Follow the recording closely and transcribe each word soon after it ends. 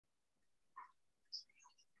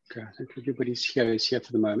Okay, I think everybody's here is here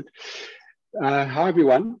for the moment. Hi,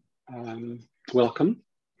 everyone. Welcome.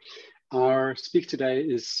 Our speaker today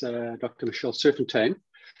is Dr. Michele Serfontein.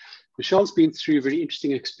 Michelle's been through a very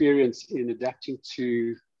interesting experience in adapting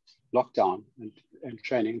to lockdown and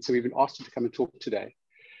training. And so we've been asked her to come and talk today.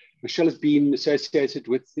 Michele has been associated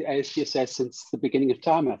with the ASDSA since the beginning of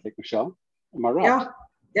time, I think, Michele. Am I right?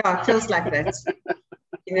 Yeah, it feels like that.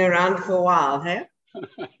 Been around for a while, hey?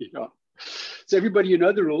 Yeah. So everybody, you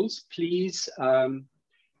know the rules. Please,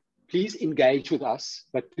 please engage with us,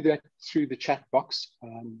 but do that through the chat box.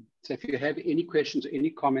 So if you have any questions or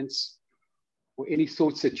any comments or any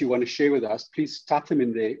thoughts that you want to share with us, please type them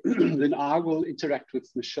in there. Then I will interact with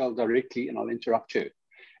Michele directly and I'll interrupt her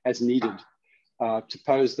as needed to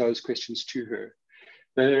pose those questions to her.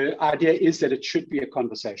 The idea is that it should be a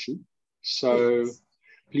conversation. So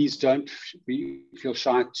please don't feel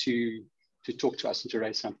shy to talk to us and to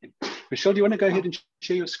raise something. Michele, do you want to go ahead and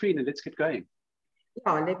share your screen and let's get going?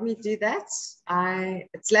 Yeah, let me do that.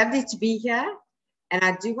 It's lovely to be here. And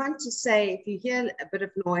I do want to say, if you hear a bit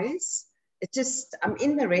of noise, it's just, I'm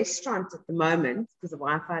in the restaurant at the moment because the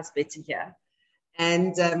Wi-Fi is better here.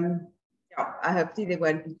 And yeah, I hope there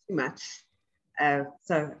won't be too much.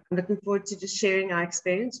 So I'm looking forward to just sharing our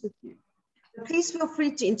experience with you. So please feel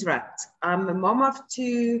free to interrupt. I'm a mom of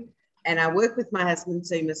two, and I work with my husband,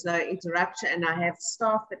 so you must know interruption, and I have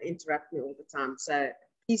staff that interrupt me all the time. So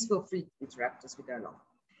please feel free to interrupt as we go along.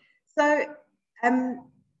 So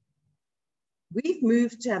we've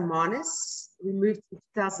moved to Hermanus. We moved in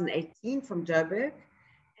 2018 from Joburg,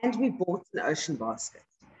 and we bought an ocean basket.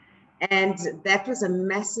 And that was a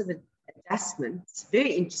massive adjustment.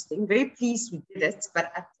 Very interesting, very pleased we did it,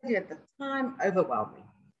 but I tell you at the time, overwhelming.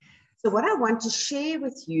 So what I want to share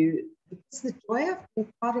with you is the joy of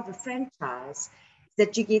being part of a franchise, is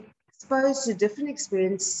that you get exposed to different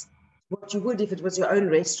experience, what you would if it was your own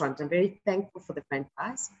restaurant. I'm very thankful for the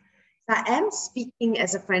franchise. So I am speaking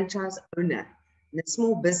as a franchise owner and a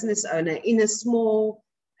small business owner in a small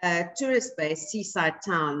tourist-based seaside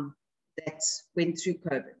town that went through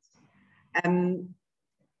COVID.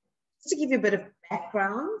 Just to give you a bit of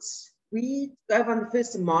background, we took over on the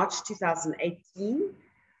 1st of March 2018.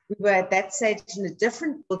 We were at that stage in a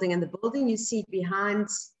different building, and the building you see behind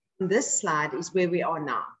on this slide is where we are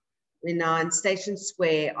now. We're now in Station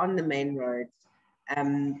Square on the main road.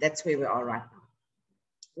 That's where we are right now.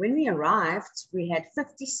 When we arrived, we had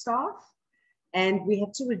 50 staff, and we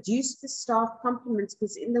had to reduce the staff complements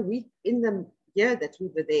because in the year that we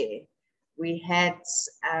were there, we had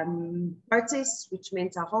protests, which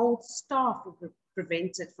meant our whole staff were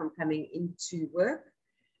prevented from coming into work.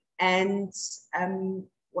 And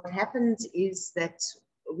what happened is that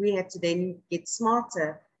we had to then get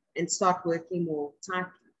smarter and start working more tightly.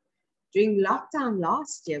 During lockdown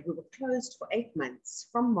last year, we were closed for 8 months.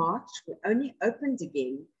 From March, we only opened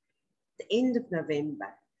again at the end of November,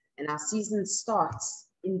 and our season starts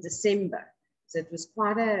in December. So it was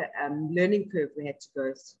quite a learning curve we had to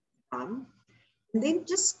go through. And then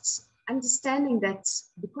just understanding that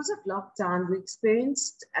because of lockdown, we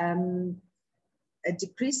experienced a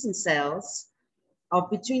decrease in sales of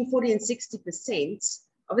between 40 and 60%.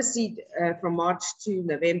 Obviously, from March to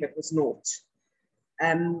November, it was naught.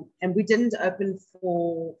 And we didn't open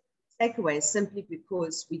for takeaways simply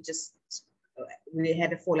because we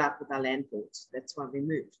had a fallout with our landlord. That's why we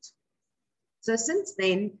moved. So since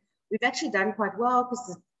then, we've actually done quite well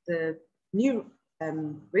because the new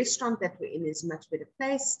restaurant that we're in is much better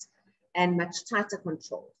placed and much tighter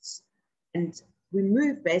controls. And we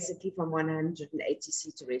moved basically from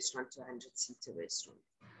 180-seater restaurant to a 100-seater restaurant.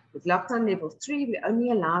 With lockdown level 3, we're only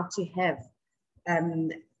allowed to have,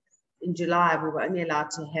 in July, we were only allowed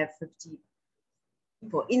to have 50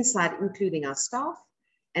 people inside, including our staff.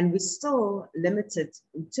 And we're still limited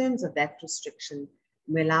in terms of that restriction.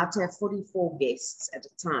 We're allowed to have 44 guests at a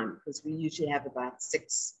time because we usually have about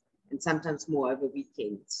 6 and sometimes more over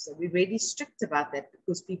weekends. So we're really strict about that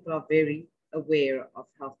because people are very aware of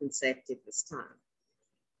health and safety at this time.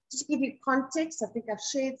 Just to give you context, I think I've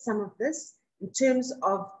shared some of this in terms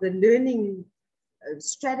of the learning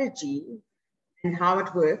strategy and how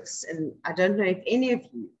it works. And I don't know if any of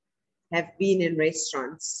you have been in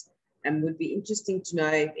restaurants, and would be interesting to know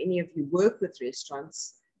if any of you work with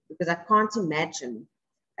restaurants, because I can't imagine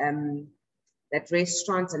that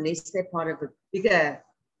restaurants, unless they're part of a bigger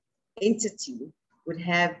entity, would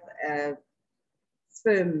have a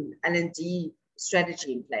firm L&D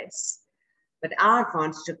strategy in place. But our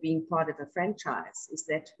advantage of being part of a franchise is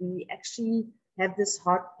that we actually have this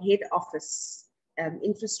head office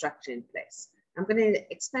infrastructure in place. I'm going to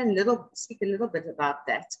speak a little bit about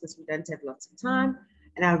that because we don't have lots of time.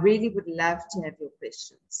 And I really would love to have your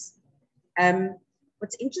questions.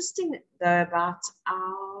 What's interesting though about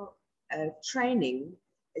our training,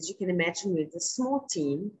 as you can imagine, with a small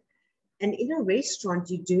team, and in a restaurant,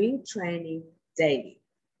 you're doing training daily.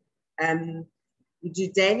 You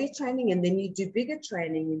do daily training, and then you do bigger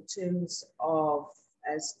training in terms of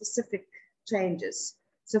specific changes.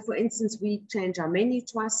 So for instance, we change our menu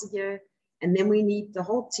twice a year, and then we need the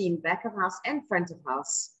whole team, back of house and front of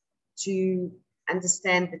house, to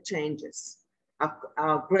understand the changes.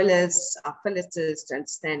 Our grillers, our filleters to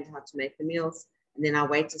understand how to make the meals, and then our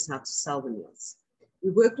waiters how to sell the meals. We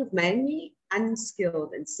work with mainly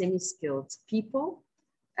unskilled and semi-skilled people,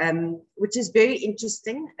 which is very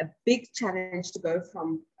interesting, a big challenge to go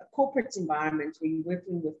from a corporate environment where you're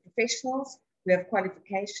working with professionals who have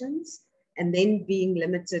qualifications and then being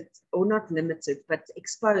limited, or not limited, but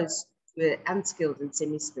exposed to an unskilled and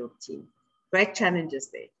semi-skilled team. Great challenges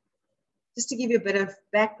there. Just to give you a bit of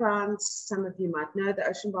background, some of you might know the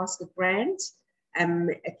Ocean Basket brand.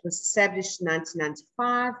 It was established in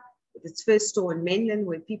 1995 with its first store in Menlyn,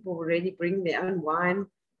 where people were already bringing their own wine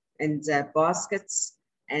and baskets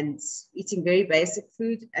and eating very basic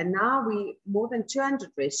food. And now we more than 200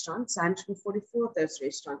 restaurants, 144 of those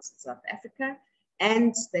restaurants in South Africa,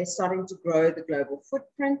 and they're starting to grow the global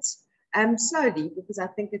footprint slowly, because I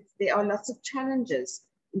think there are lots of challenges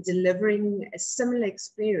in delivering a similar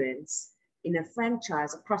experience in a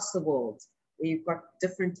franchise across the world, where you've got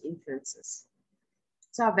different influences.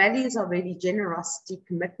 So our values are really generosity,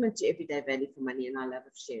 commitment to everyday value for money, and our love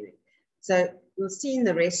of sharing. So you'll see in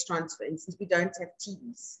the restaurants, for instance, we don't have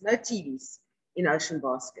TVs, no TVs in Ocean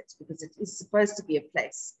Basket, because it is supposed to be a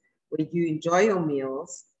place where you enjoy your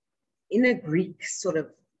meals in a Greek sort of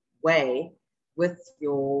way with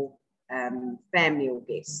your family or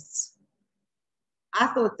guests. I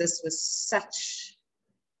thought this was such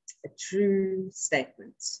a true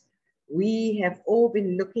statement. We have all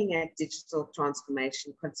been looking at digital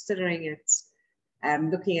transformation, considering it,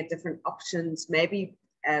 looking at different options, maybe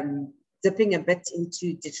dipping a bit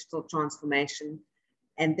into digital transformation.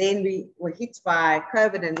 And then we were hit by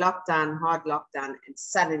COVID and lockdown, hard lockdown, and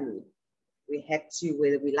suddenly we had to,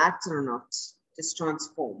 whether we liked it or not, just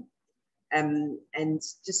transform. And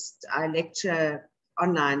just I lecture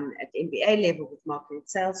online at MBA level with marketing and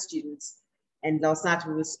sales students. And last night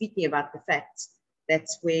we were speaking about the fact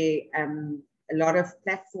that's where a lot of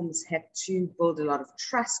platforms had to build a lot of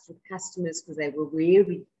trust with customers, because they were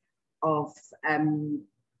wary of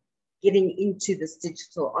getting into this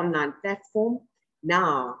digital online platform.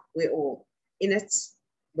 Now we're all in it,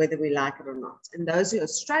 whether we like it or not. And those who are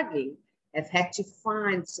struggling have had to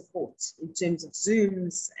find support in terms of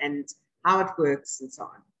Zooms and how it works and so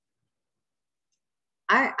on.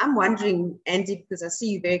 I'm wondering, Andy, because I see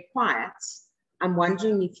you very quiet, I'm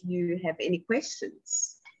wondering if you have any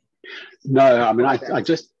questions. No, I mean, I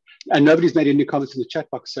just, and nobody's made any comments in the chat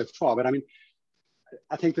box so far, but I mean,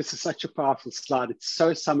 I think this is such a powerful slide. It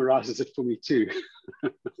so summarizes it for me too.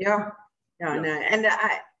 Yeah, no, and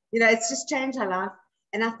it's just changed our life.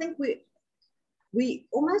 And I think we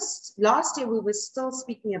almost, last year we were still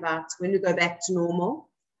speaking about when we go back to normal.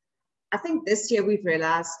 I think this year we've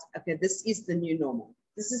realized, okay, this is the new normal.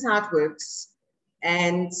 This is how it works.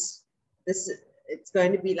 And it's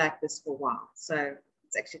going to be like this for a while. So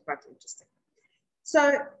it's actually quite interesting.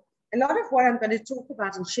 So a lot of what I'm going to talk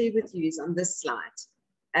about and share with you is on this slide.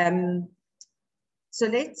 So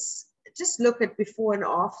let's just look at before and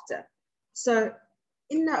after. So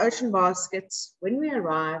in the Ocean Basket, when we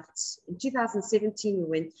arrived in 2017, we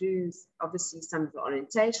went through obviously some of the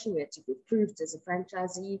orientation. We had to be approved as a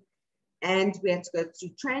franchisee, and we had to go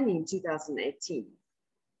through training in 2018.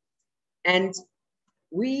 And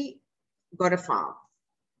we got a file.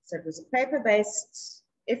 So it was a paper-based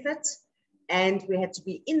effort, and we had to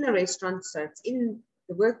be in the restaurant. So it's in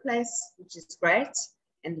the workplace, which is great,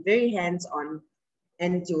 and very hands-on.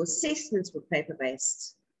 And your assessments were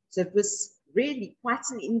paper-based. So it was really quite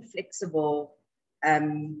an inflexible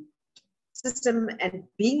system. And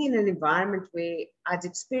being in an environment where I'd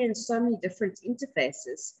experienced so many different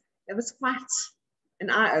interfaces, it was quite an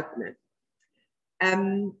eye-opener.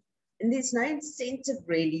 And there's no incentive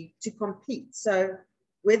really to compete. So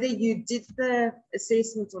whether you did the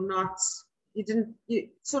assessment or not, you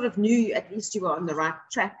sort of knew at least you were on the right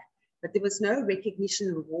track, but there was no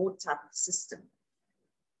recognition reward type of system.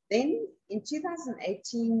 Then in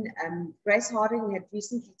 2018, Grace Harding had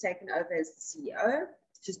recently taken over as the CEO.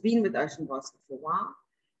 She's been with Ocean Basket for a while,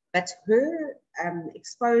 but her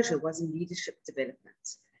exposure was in leadership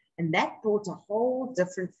development. And that brought a whole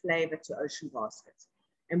different flavor to Ocean Basket.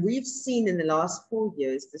 And we've seen in the last 4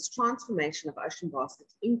 years this transformation of Ocean Basket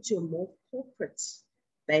into a more corporate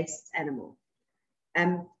based animal.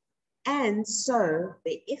 And so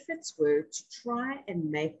the efforts were to try and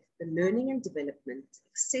make the learning and development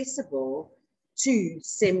accessible to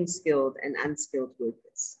semi-skilled and unskilled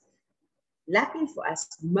workers. Luckily for us,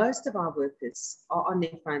 most of our workers are on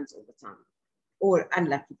their phones all the time, or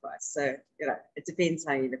unlucky for us. So, you know, it depends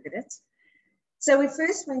how you look at it. So we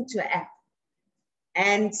first went to an app,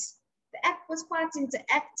 and the app was quite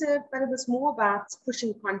interactive, but it was more about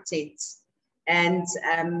pushing content and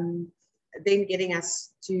then getting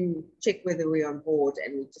us to check whether we were on board,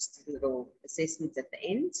 and we just did a little assessment at the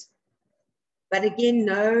end. But again,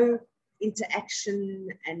 no interaction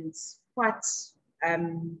and quite,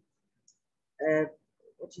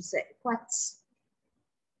 quite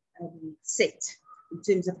set in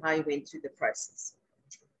terms of how you went through the process.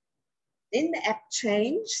 Then the app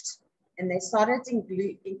changed, and they started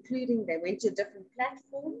including, they went to a different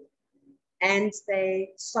platform, and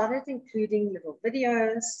they started including little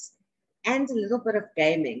videos and a little bit of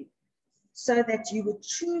gaming, so that you would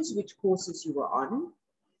choose which courses you were on.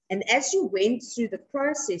 And as you went through the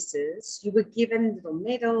processes, you were given little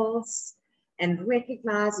medals and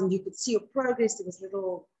recognized, and you could see your progress. There was a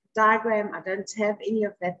little diagram. I don't have any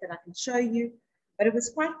of that I can show you, but it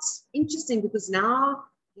was quite interesting because now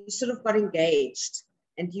you sort of got engaged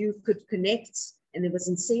and you could connect, and there was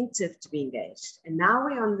incentive to be engaged. And now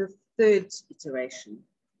we're on the third iteration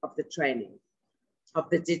of the training, of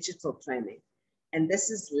the digital training. And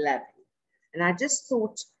this is lovely. And I just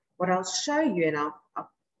thought what I'll show you, and I'll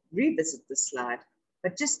revisit this slide,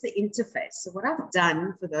 but just the interface. So what I've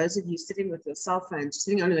done, for those of you sitting with your cell phone,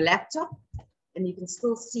 sitting on your laptop, and you can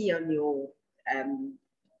still see on your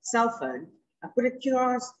cell phone, I put a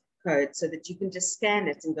QR code so that you can just scan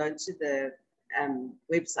it and go to the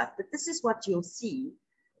website. But this is what you'll see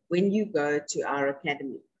when you go to our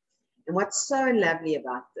academy. And what's so lovely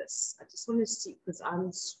about this, I just want to see, because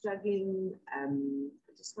I'm struggling, I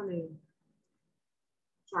just want to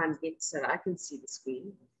try and get so I can see the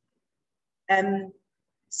screen.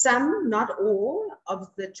 Some, not all, of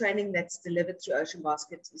the training that's delivered through Ocean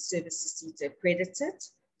Basket is Services CETA accredited.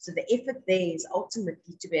 So the effort there is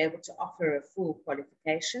ultimately to be able to offer a full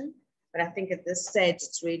qualification. But I think at this stage,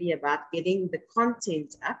 it's really about getting the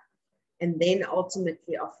content up and then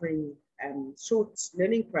ultimately offering short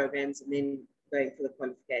learning programs and then going for the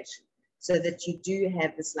qualification, so that you do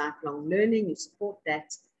have this lifelong learning, you support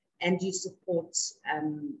that, and you support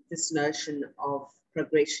this notion of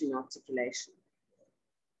progression and articulation.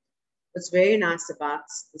 What's very nice about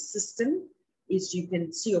the system is you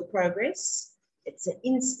can see your progress. It's an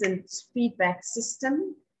instant feedback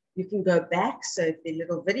system. You can go back. So if there are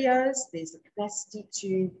little videos, there's the capacity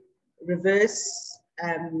to reverse,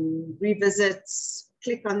 revisit,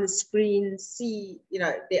 click on the screen, see, you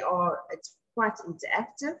know, it's quite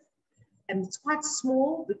interactive, and it's quite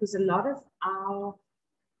small because a lot of our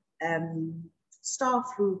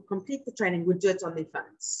staff who complete the training would do it on their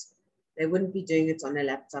phones. They wouldn't be doing it on a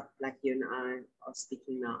laptop like you and I are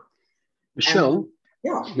speaking now. Michelle,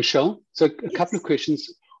 yeah. Michelle, so a couple of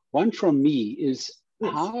questions. One from me is,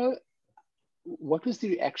 what was the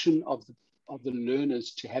reaction of the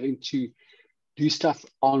learners to having to do stuff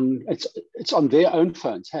on, it's on their own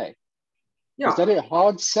phones, hey? Yeah. Is that a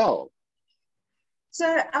hard sell? So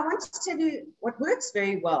I want to tell you what works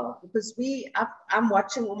very well, because I'm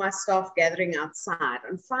watching all my staff gathering outside.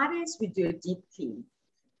 On Fridays, we do a deep clean.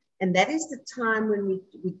 And that is the time when we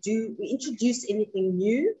introduce anything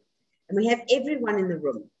new, and we have everyone in the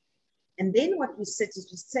room. And then what we sit is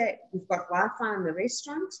we say, we've got Wi-Fi in the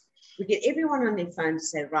restaurant. We get everyone on their phone to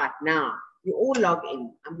say, right now, you all log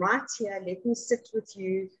in. I'm right here. Let me sit with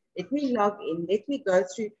you. Let me log in. Let me go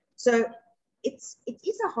through. So it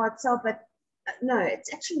is a hard sell, but no,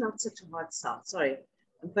 it's actually not such a hard sell. Sorry,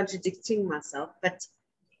 I'm contradicting myself, but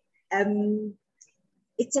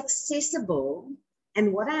it's accessible.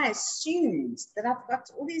 And what I assumed, that I've got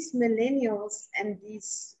all these millennials and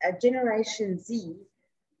these Generation Z,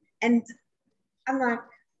 and I'm like,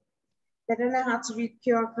 they don't know how to read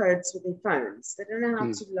QR codes with their phones. They don't know how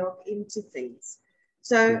to log into things.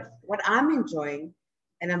 So what I'm enjoying,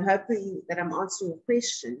 and I'm hoping that I'm answering your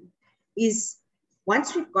question, is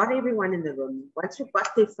once we've got everyone in the room, once we've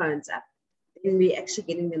got their phones up, then we're actually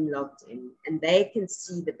getting them logged in, and they can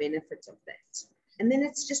see the benefit of that. And then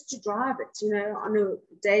it's just to drive it, you know, on a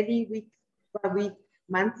daily, week by week,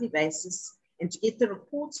 monthly basis, and to get the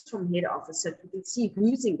reports from head office so we can see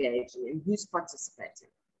who's engaging and who's participating.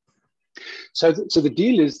 So the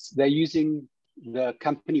deal is they're using the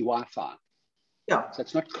company Wi-Fi. Yeah. So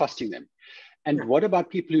it's not costing them. And what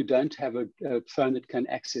about people who don't have a phone that can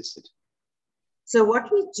access it? So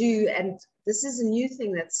what we do, and this is a new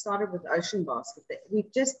thing that started with Ocean Basket.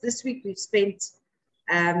 We've just, this week we've spent,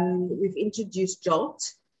 we've introduced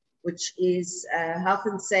JOLT, which is a health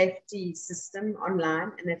and safety system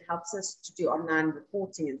online, and it helps us to do online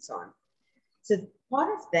reporting and so on. So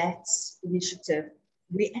part of that initiative,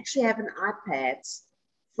 we actually have an iPad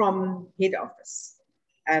from head office.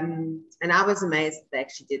 And I was amazed that they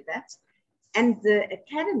actually did that. And the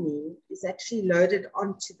academy is actually loaded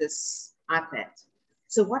onto this iPad.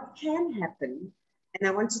 So what can happen, and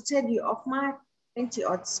I want to tell you, of my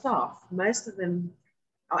 20-odd staff, most of them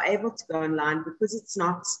are able to go online because it's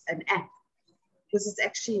not an app, because it's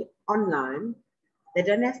actually online. They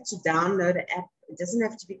don't have to download an app. It doesn't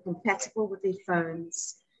have to be compatible with their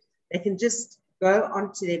phones. They can just go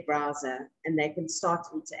onto their browser and they can start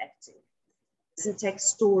interacting. It doesn't take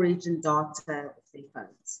storage and data of their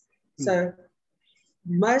phones. So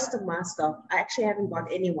most of my staff, I actually haven't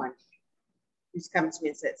got anyone who's come to me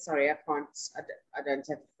and said, sorry, I don't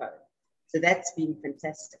have a phone. So that's been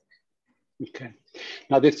fantastic. Okay.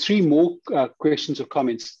 Now there's 3 more questions or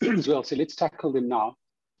comments as well. So let's tackle them now.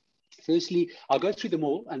 Firstly, I'll go through them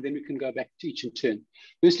all and then we can go back to each in turn.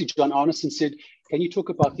 Firstly, John Arneson said, can you talk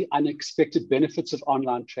about the unexpected benefits of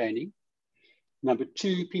online training? Number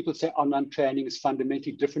 2, people say online training is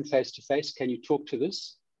fundamentally different face-to-face. Can you talk to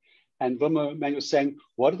this? And Vimo Manuel saying,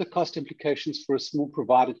 what are the cost implications for a small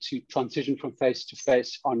provider to transition from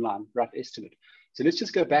face-to-face online? Rough estimate. So let's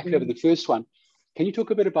just go back over the first one. Can you talk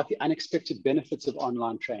a bit about the unexpected benefits of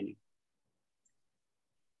online training?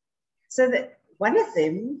 So one of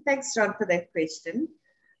them, thanks John for that question.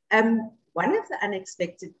 One of the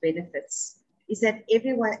unexpected benefits is that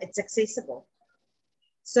it's accessible.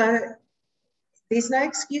 So there's no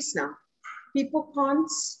excuse now. People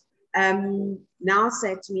can't now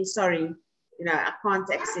say to me, sorry, I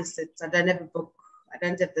can't access it. I don't have a book. I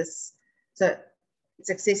don't have this. So it's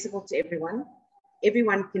accessible to everyone.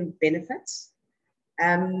 Everyone can benefit.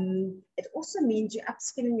 It also means you're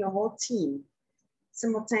upskilling your whole team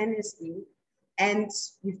simultaneously, and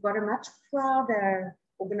you've got a much prouder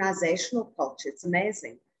organizational culture. It's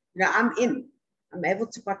amazing. I'm able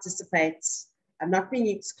to participate. I'm not being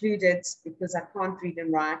excluded because I can't read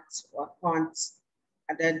and write, or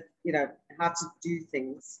I don't how to do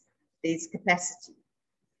things. There's capacity.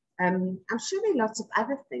 I'm sure there are lots of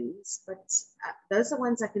other things, but those are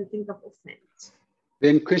ones I can think of offhand.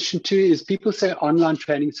 Then question 2 is, people say online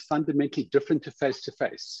training is fundamentally different to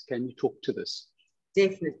face-to-face. Can you talk to this?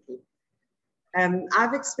 Definitely.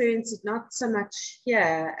 I've experienced it not so much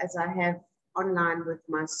here as I have online with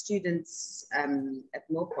my students at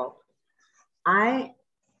Millpop.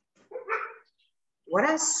 What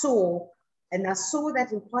I saw, and I saw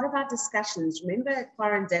that in part of our discussions, remember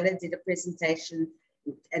Quarandela did a presentation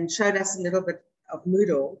and showed us a little bit of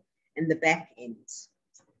Moodle in the back end.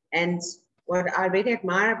 And what I really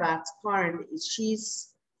admire about Karen is she's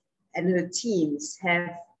and her teams have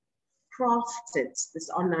crafted this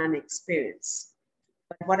online experience.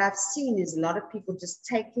 But what I've seen is a lot of people just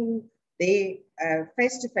taking their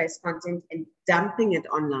face-to-face content and dumping it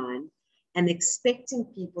online and expecting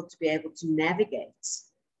people to be able to navigate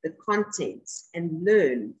the content and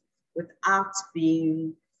learn without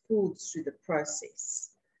being pulled through the process.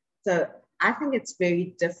 So I think it's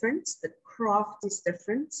very different. The craft is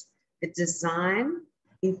different. The design,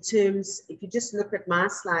 in terms, if you just look at my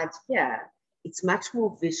slide here, it's much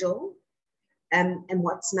more visual. And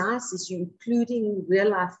what's nice is you're including real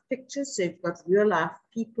life pictures. So you've got real life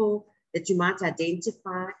people that you might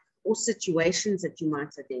identify or situations that you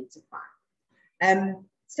might identify.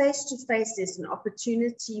 Face-to-face, there's an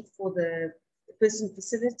opportunity for the person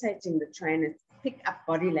facilitating the trainer to pick up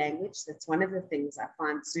body language. That's one of the things I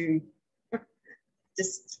find Zoom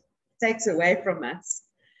just takes away from us.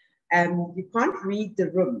 You can't read the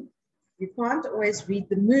room. You can't always read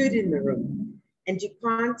the mood in the room. And you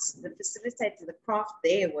can't, the facilitator, the craft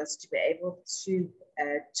there was to be able to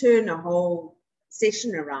turn a whole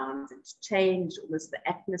session around and to change almost the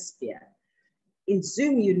atmosphere. In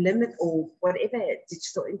Zoom, you limit, or whatever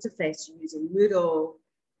digital interface you're using, Moodle,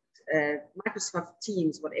 Microsoft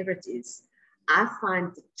Teams, whatever it is, I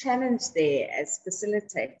find the challenge there as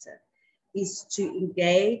facilitator is to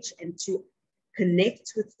engage and to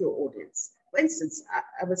connect with your audience. For instance,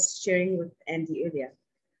 I was sharing with Andy earlier,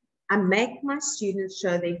 I make my students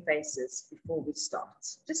show their faces before we start,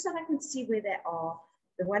 just so I can see where they are.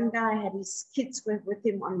 The one guy had his kids with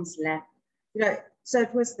him on his lap, so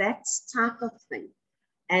it was that type of thing.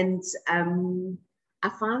 And I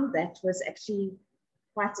found that was actually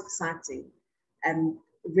quite exciting,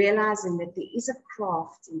 realizing that there is a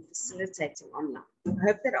craft in facilitating online. I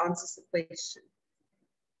hope that answers the question.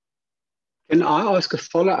 Can I ask a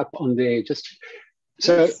follow-up on there?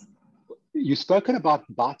 So you've spoken about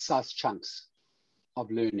bite-sized chunks of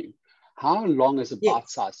learning. How long is a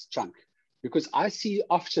bite-sized chunk? Because I see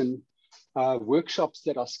often workshops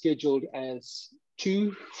that are scheduled as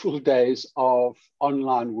 2 full days of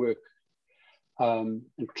online work. And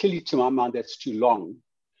clearly to my mind, that's too long.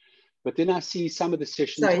 But then I see some of the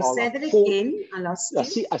sessions Sorry, are say like that again. I lost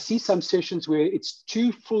you. I see some sessions where it's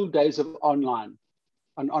 2 full days of an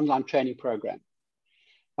online training program.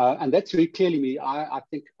 And that's very clearly me. I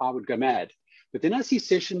think I would go mad. But then I see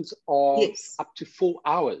sessions of up to 4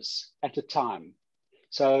 hours at a time.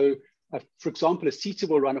 So, for example, a CETA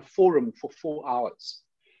will run a forum for 4 hours.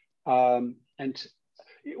 And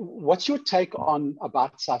what's your take on a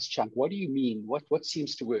bite-sized chunk? What do you mean? What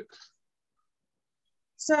seems to work?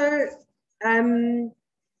 So,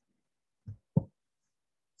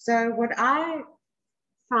 what I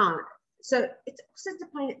found, so it also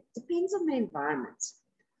depends on the environment.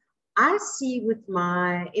 I see with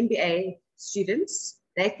my MBA students,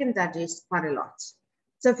 they can digest quite a lot.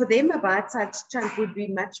 So for them, a bite-sized chunk would be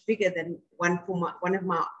much bigger than one of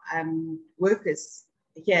my workers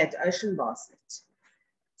here at Ocean Basket.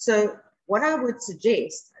 So what I would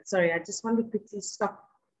suggest, sorry, I just want to quickly stop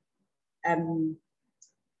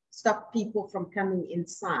people from coming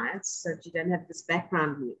inside so that you don't have this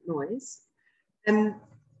background noise.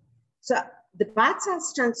 So the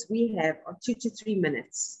bite-sized chunks we have are 2 to 3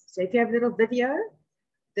 minutes. So if you have a little video,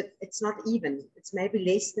 it's not even, it's maybe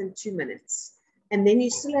less than 2 minutes. And then you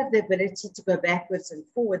still have the ability to go backwards and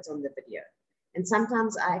forwards on the video. And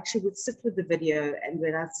sometimes I actually would sit with the video and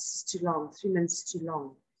realize this is too long, 3 minutes too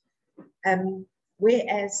long.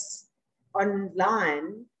 Whereas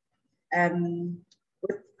online,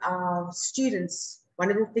 with our students,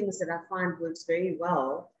 one of the things that I find works very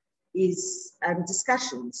well is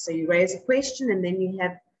discussions. So you raise a question and then you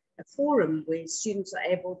have a forum where students are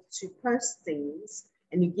able to post things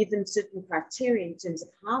and you give them certain criteria in terms of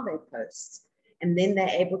how they post. And then they're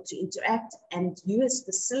able to interact, and you as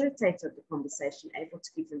facilitator of the conversation able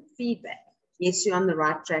to give them feedback. Yes, you're on the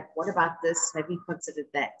right track. What about this? Have you considered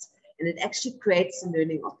that? And it actually creates a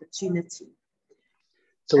learning opportunity.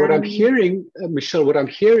 So what I'm hearing, Michelle, what I'm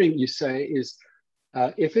hearing you say is,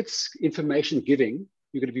 if it's information giving,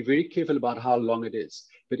 you're going to be very careful about how long it is.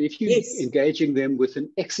 But if you're engaging them with an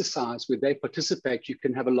exercise where they participate, you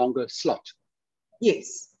can have a longer slot.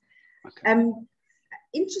 Yes. Okay.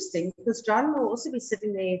 Interesting, because John will also be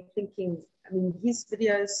sitting there thinking, I mean, his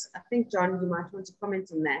videos, I think, John, you might want to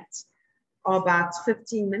comment on that, are about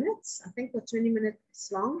 15 minutes, I think, or 20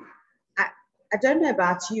 minutes long. I don't know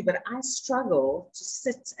about you, but I struggle to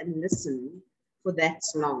sit and listen for that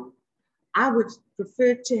long. I would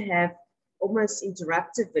prefer to have almost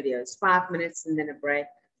interrupted videos, 5 minutes and then a break,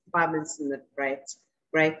 5 minutes and then a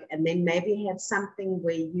break, and then maybe have something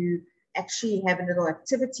where you actually have a little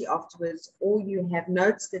activity afterwards, or you have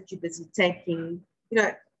notes that you're busy taking, you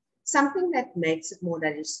know, something that makes it more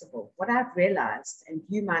digestible. What I've realized, and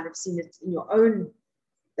you might have seen it in your own,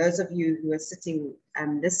 those of you who are sitting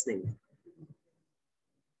and listening,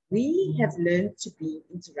 we have learned to be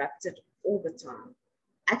interrupted all the time.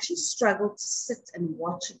 I actually struggle to sit and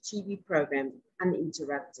watch a TV program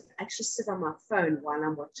uninterrupted. I actually sit on my phone while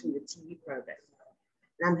I'm watching the TV program.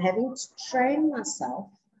 And I'm having to train myself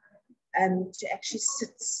to actually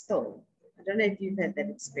sit still. I don't know if you've had that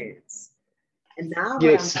experience. And now,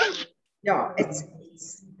 yes,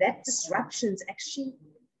 it's that disruption's actually,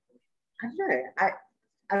 I don't know.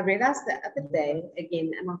 I realized the other day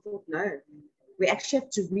again, and I thought, no, we actually have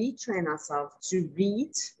to retrain ourselves to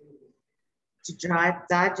read, to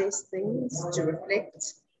digest things, to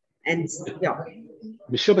reflect, and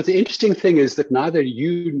Michelle, but the interesting thing is that neither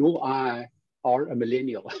you nor I are a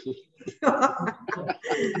millennial. No,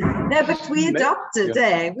 but we adopted,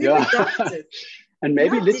 We've adopted. And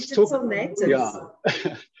maybe let's talk. Natives.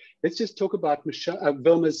 Yeah. Let's just talk about Michelle,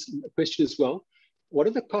 Vilma's question as well. What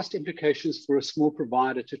are the cost implications for a small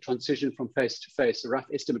provider to transition from face-to-face, a rough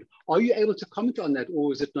estimate? Are you able to comment on that,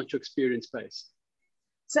 or is it not your experience base?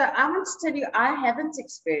 So I want to tell you, I haven't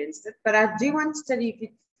experienced it, but I do want to tell you,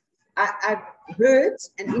 I've heard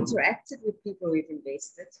and interacted with people who've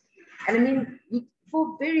invested. And I mean,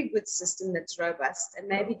 for a very good system that's robust, and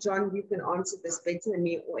maybe John, you can answer this better than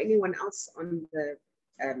me or anyone else on the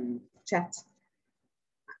chat.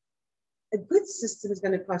 A good system is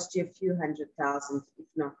going to cost you a few $100,000, if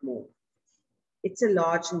not more. It's a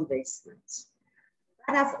large investment.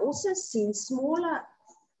 But I've also seen smaller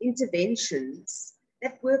interventions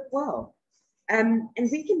that work well. And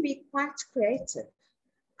we can be quite creative.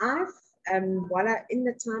 I've, in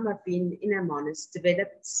the time I've been in Hermanus,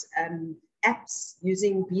 developed apps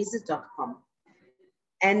using visa.com.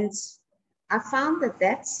 And I found that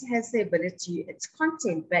that has the ability, it's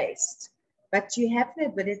content-based, but you have the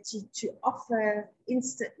ability to offer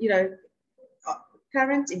instant,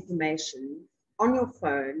 current information on your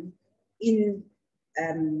phone in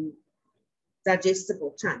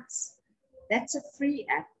digestible chunks. That's a free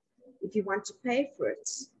app. If you want to pay for it,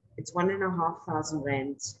 it's 1,500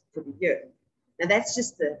 Rand for the year. Now that's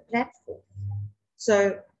just the platform.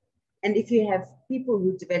 So, and if you have people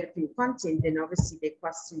who are developing content, then obviously there are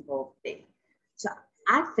costs involved there. So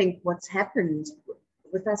I think what's happened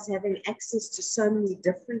with us having access to so many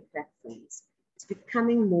different platforms, it's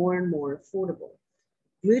becoming more and more affordable.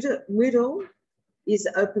 Moodle is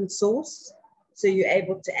open source, so you're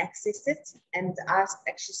able to access it. And I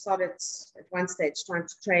actually started at one stage trying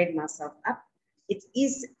to trade myself up. It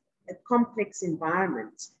is a complex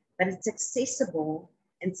environment, but it's accessible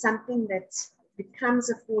and something that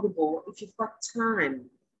becomes affordable if you've got time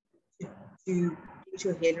to get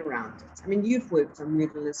your head around it. I mean, you've worked on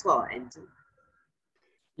Moodle as well, Anton.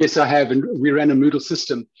 Yes, I have. And we ran a Moodle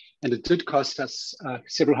system, and it did cost us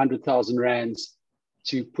several $100,000 rands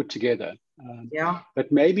to put together. Yeah.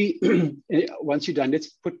 But maybe once you're done,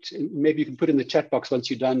 maybe you can put in the chat box once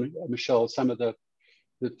you're done, Michelle, some of the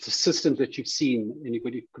systems that you've seen.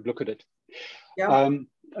 Anybody could look at it. Yeah.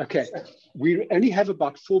 Okay, we only have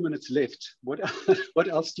about 4 minutes left. What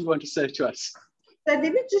else do you want to say to us? So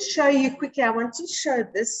let me just show you quickly. I want to show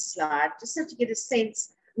this slide just so to get a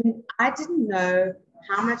sense. I mean, I didn't know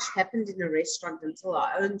how much happened in a restaurant until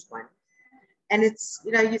I owned one. And it's,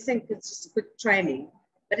 you think it's just a quick training,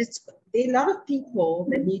 but there are a lot of people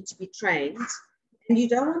that need to be trained, and you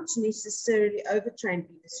don't want to necessarily overtrain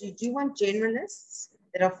people. So you do want generalists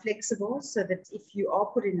that are flexible so that if you are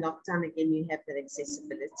put in lockdown again, you have that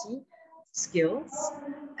accessibility skills.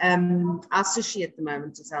 Our sushi at the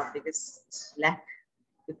moment is our biggest lack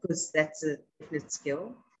because that's a definite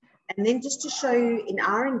skill. And then just to show you in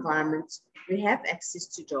our environment, we have access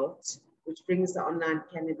to Jolt, which brings the online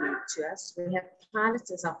academy to us. We have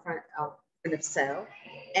pilots as our point of sale.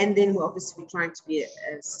 And then we're obviously trying to be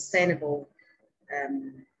a sustainable,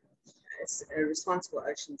 a responsible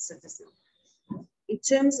ocean citizen. In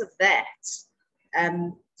terms of that,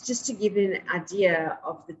 just to give you an idea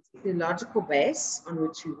of the technological base on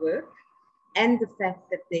which we work and the fact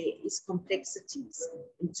that there is complexities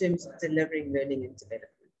in terms of delivering learning and development.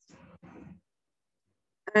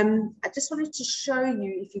 I just wanted to show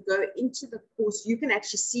you, if you go into the course, you can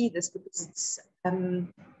actually see this because it's,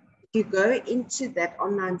 if you go into that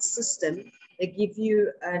online system, they give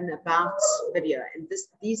you an about video, and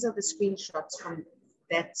these are the screenshots from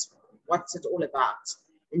that, what's it all about.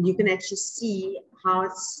 And you can actually see how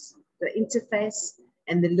it's the interface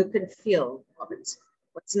and the look and feel of it.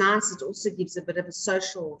 What's nice, it also gives a bit of a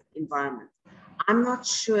social environment. I'm not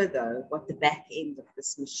sure though what the back end of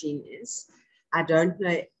this machine is. I don't know.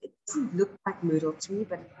 It doesn't look like Moodle to me,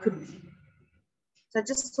 but it could be. So I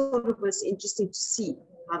just thought it was interesting to see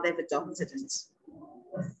how they've adopted it. So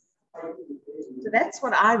that's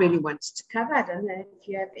what I really wanted to cover. I don't know if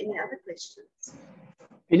you have any other questions.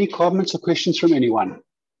 Any comments or questions from anyone?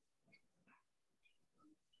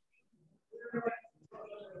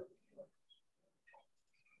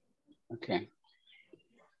 Okay.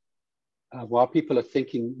 While people are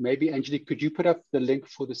thinking, maybe Angelique, could you put up the link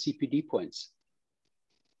for the CPD points?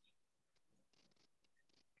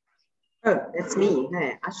 Oh, that's me. No,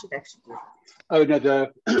 I should actually do that. Oh,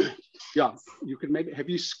 no, yeah, you could maybe, have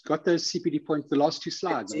you got those CPD points, the last two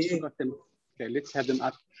slides? I still got them. Okay, let's have them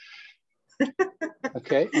up.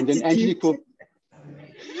 Okay, and then Angelique will,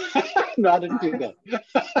 no, I didn't do that.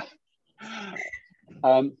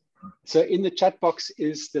 So in the chat box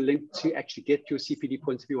is the link to actually get your CPD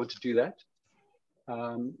points if you want to do that.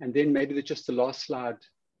 And then maybe just the last slide,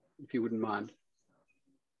 if you wouldn't mind.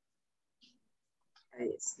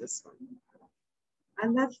 It's this one. I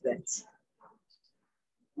love that.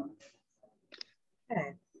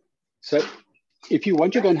 Okay. So if you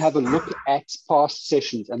want to go and have a look at past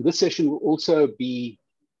sessions, and this session will also be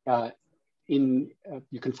you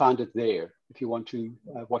can find it there if you want to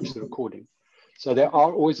watch the recording. So they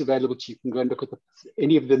are always available to you. You can go and look at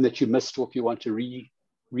any of them that you missed, or if you want to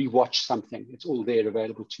re-watch something, it's all there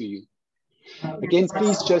available to you. Again,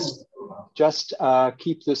 please just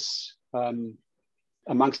keep this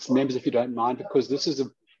amongst members if you don't mind, because this is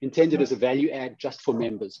intended as a value add just for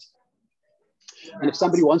members. And if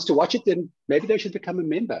somebody wants to watch it, then maybe they should become a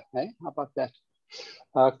member. Eh? How about that?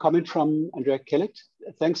 Comment from Andrea Kellett.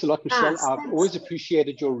 Thanks a lot, Michelle. I've always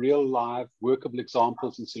appreciated your real live workable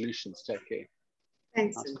examples and solutions. Take care.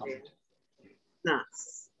 Thanks, nice Andrea. Comment.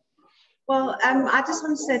 Nice. Well, I just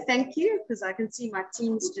want to say thank you because I can see my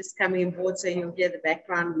team's just coming on board, so you'll hear the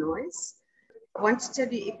background noise. I want to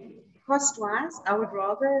tell you, cost-wise, I would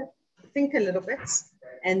rather think a little bit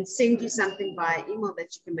and send you something by email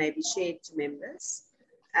that you can maybe share to members.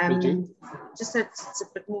 Just so it's a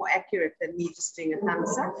bit more accurate than me just doing a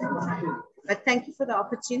thumbs up. But thank you for the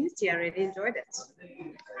opportunity. I really enjoyed it.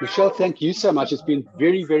 Michele, thank you so much. It's been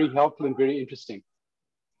very, very helpful and very interesting.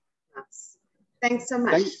 Nice. Thanks so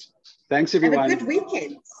much. Thanks everyone. Have a good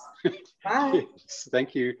weekend. Bye. Yes,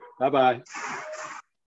 thank you. Bye-bye.